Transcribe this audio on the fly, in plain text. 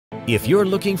If you're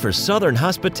looking for Southern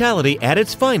hospitality at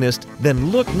its finest, then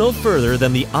look no further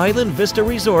than the Island Vista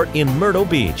Resort in Myrtle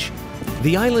Beach.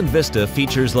 The Island Vista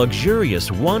features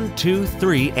luxurious 1, 2,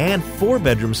 3, and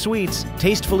 4-bedroom suites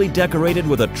tastefully decorated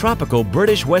with a tropical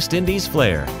British West Indies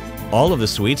flair. All of the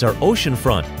suites are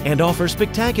oceanfront and offer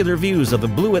spectacular views of the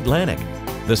blue Atlantic.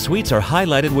 The suites are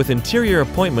highlighted with interior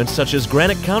appointments such as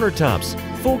granite countertops,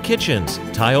 full kitchens,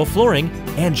 tile flooring,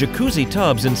 and jacuzzi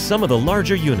tubs in some of the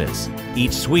larger units.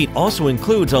 Each suite also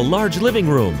includes a large living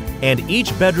room, and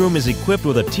each bedroom is equipped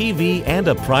with a TV and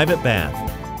a private bath.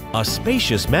 A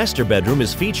spacious master bedroom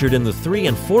is featured in the 3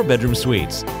 and 4 bedroom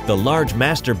suites. The large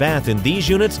master bath in these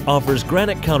units offers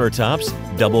granite countertops,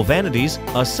 double vanities,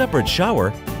 a separate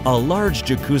shower, a large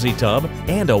jacuzzi tub,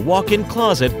 and a walk-in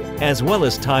closet, as well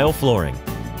as tile flooring.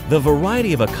 The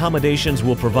variety of accommodations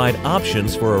will provide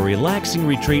options for a relaxing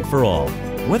retreat for all.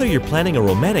 Whether you're planning a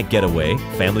romantic getaway,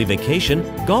 family vacation,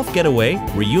 golf getaway,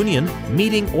 reunion,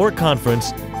 meeting, or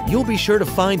conference, you'll be sure to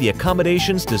find the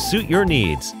accommodations to suit your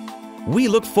needs. We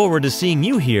look forward to seeing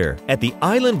you here at the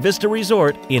Island Vista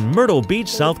Resort in Myrtle Beach,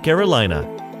 South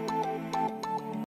Carolina.